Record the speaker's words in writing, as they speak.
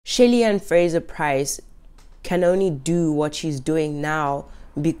Shelley-Ann Fraser-Pryce can only do what she's doing now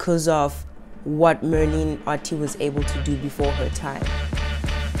because of what Merlene Ottey was able to do before her time.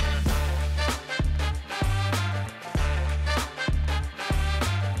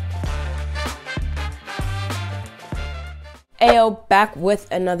 Ayo, back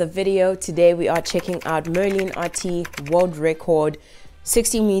with another video. Today we are checking out Merlene Ottey world record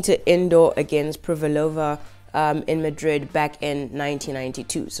 60-meter indoor against Privalova in Madrid back in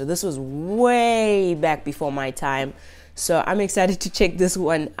 1992. So this was way back before my time. So I'm excited to check this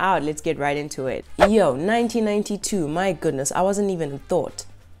one out. Let's get right into it. Yo, 1992, my goodness, I wasn't even a thought.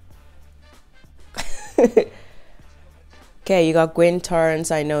 Okay, you got Gwen Torrance,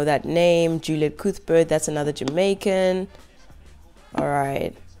 I know that name. Juliet Cuthbert, that's another Jamaican. All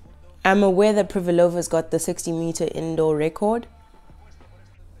right. I'm aware that Privalova's got the 60-meter indoor record.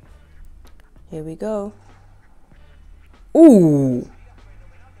 Here we go. Ooh.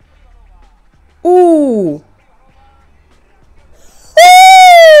 Ooh.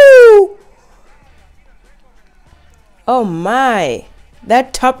 Ooh. Oh my.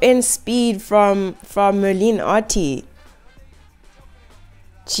 That top end speed from Merlene Ottey.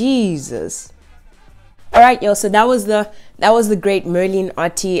 Jesus. All right, yo, so that was the great Merlene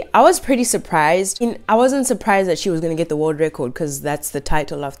Ottey. I was pretty surprised. I wasn't surprised that she was going to get the world record because that's the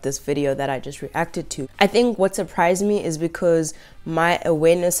title of this video that I just reacted to. I think what surprised me is because my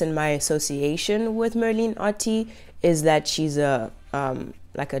awareness and my association with Merlene Ottey is that she's a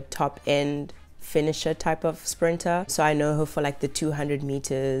like a top end finisher type of sprinter. So I know her for like the 200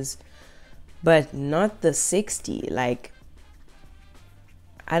 meters, but not the 60. Like,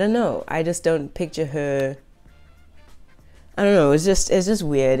 I don't know. I just don't picture her. I don't know. It's just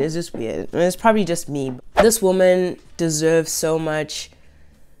weird. It's just weird. I mean, it's probably just me. This woman deserves so much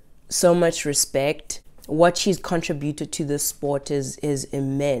respect. What she's contributed to this sport is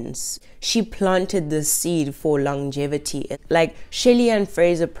immense. She planted the seed for longevity. Like, Shelley-Ann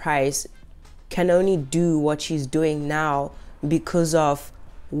Fraser-Pryce can only do what she's doing now because of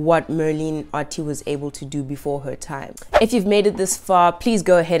what Merlene Ottey was able to do before her time. If you've made it this far, please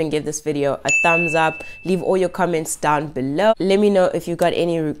go ahead and give this video a thumbs up. Leave all your comments down below. Let me know if you've got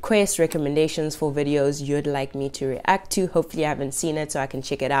any requests, recommendations for videos you'd like me to react to. Hopefully I haven't seen it so I can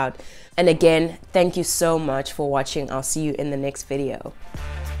check it out. And again, thank you so much for watching. I'll see you in the next video.